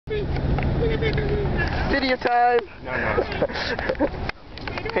Video time! No.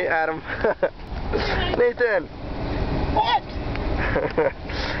 Hey, Adam. Nathan! What?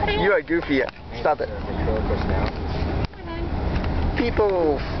 You are goofy. Stop it.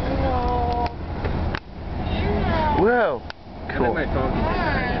 People! Whoa! Cool.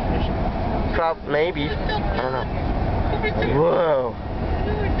 Maybe. I don't know. Whoa!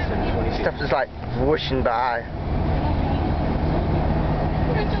 Stuff is like whooshing by.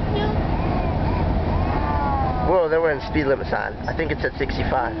 Whoa, they're wearing speed limit sign. I think it's at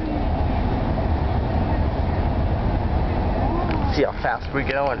 65. See how fast we're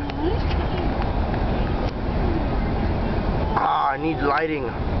going. Ah, I need lighting.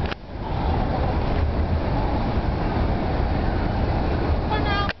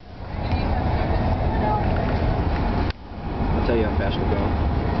 I'll tell you how fast we're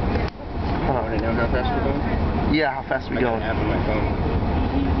going. Want to know how fast we're going? Yeah, how fast we going? I got an app on my phone.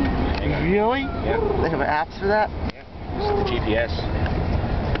 Hang on. Really? Yeah. They have apps for that? Yeah. This is the GPS.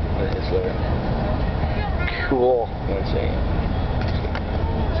 It's lower. Cool. 1 second.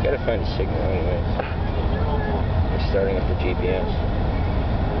 It's got to find a signal anyways. We're starting up the GPS.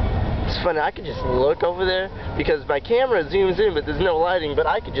 It's funny, I could just look over there because my camera zooms in but there's no lighting, but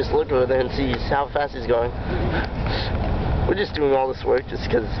I could just look over there and see how fast he's going. We're just doing all this work just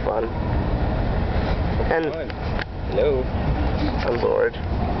because it's fun. And hello. oh Lord.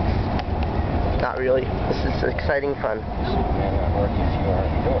 Not really. This is exciting fun. This may not work if you are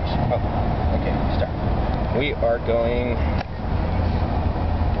indoors. Oh, okay, start. We are going.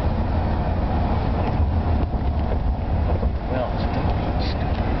 Well,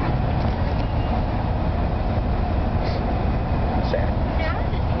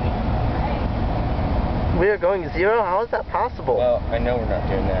 We are going 0? How is that possible? well, I know we're not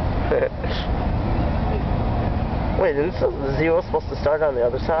doing that. Wait, isn't the 0 supposed to start on the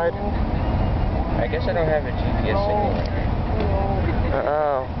other side? I guess I don't have a GPS signal right here.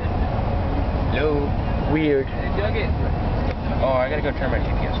 Oh. Hello. Weird. Oh, I gotta go turn my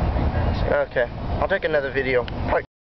GPS on. Okay. I'll take another video. Bye.